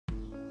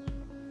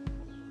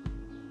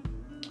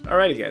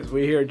Alrighty, guys,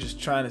 we're here just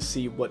trying to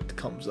see what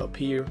comes up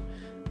here.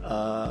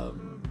 As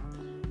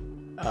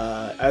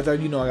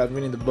you know, I got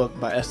reading the book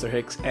by Esther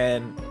Hicks,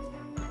 and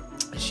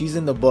she's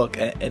in the book,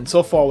 and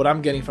so far what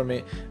I'm getting from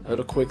it, a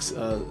little quick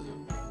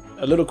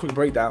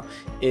breakdown,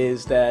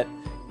 is that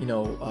a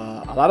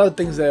lot of the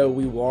things that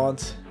we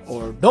want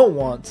or don't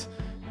want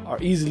are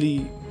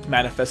easily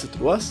manifested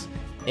to us,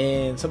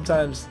 and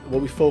sometimes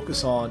what we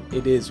focus on,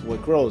 it is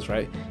what grows,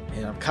 right?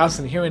 And I'm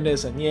constantly hearing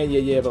this, and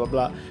yeah, blah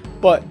blah,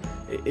 but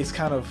it's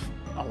kind of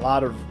a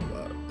lot of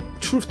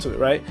truth to it,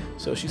 right?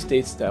 So she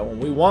states that when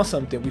we want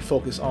something, we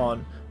focus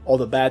on all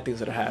the bad things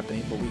that are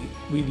happening, but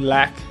we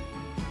lack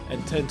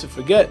and tend to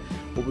forget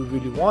what we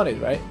really wanted,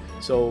 right?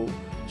 So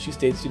she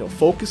states,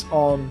 focus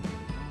on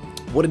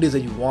what it is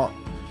that you want,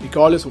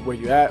 regardless of where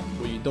you're at,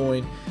 what you're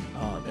doing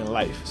in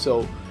life.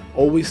 So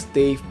always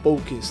stay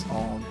focused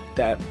on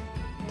that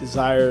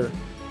desire,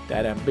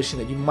 that ambition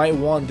that you might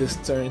want, this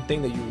certain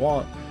thing that you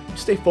want.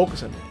 Just stay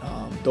focused on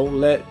it. Don't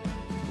let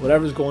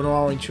whatever's going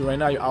on with you right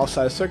now, your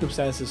outside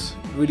circumstances,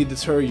 really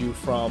deter you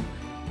from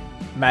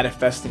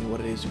manifesting what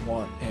it is you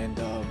want. And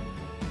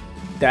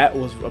that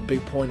was a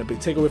big point, a big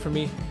takeaway for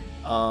me.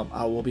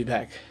 I will be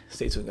back.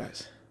 Stay tuned,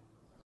 guys.